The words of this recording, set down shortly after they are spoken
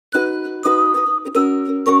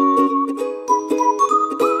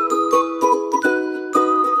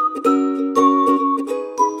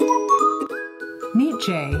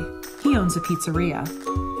a pizzeria.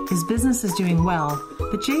 His business is doing well,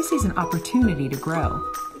 but Jay sees an opportunity to grow.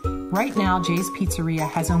 Right now, Jay's Pizzeria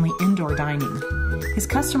has only indoor dining. His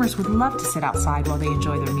customers would love to sit outside while they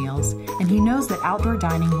enjoy their meals, and he knows that outdoor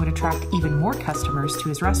dining would attract even more customers to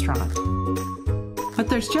his restaurant. But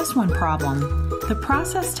there's just one problem. The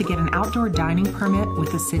process to get an outdoor dining permit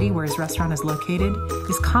with the city where his restaurant is located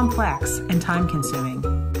is complex and time-consuming.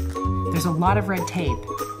 There's a lot of red tape,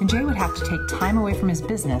 and Jay would have to take time away from his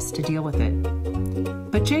business to deal with it.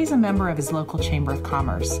 But Jay's a member of his local Chamber of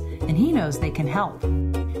Commerce, and he knows they can help.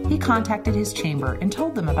 He contacted his chamber and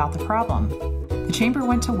told them about the problem. The chamber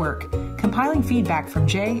went to work, compiling feedback from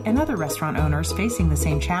Jay and other restaurant owners facing the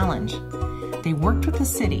same challenge. They worked with the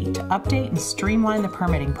city to update and streamline the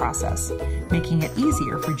permitting process, making it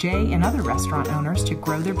easier for Jay and other restaurant owners to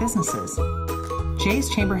grow their businesses.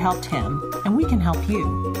 Jay's chamber helped him, and we can help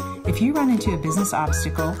you. If you run into a business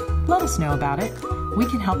obstacle, let us know about it. We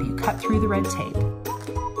can help you cut through the red tape.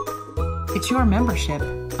 It's your membership.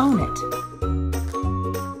 Own it.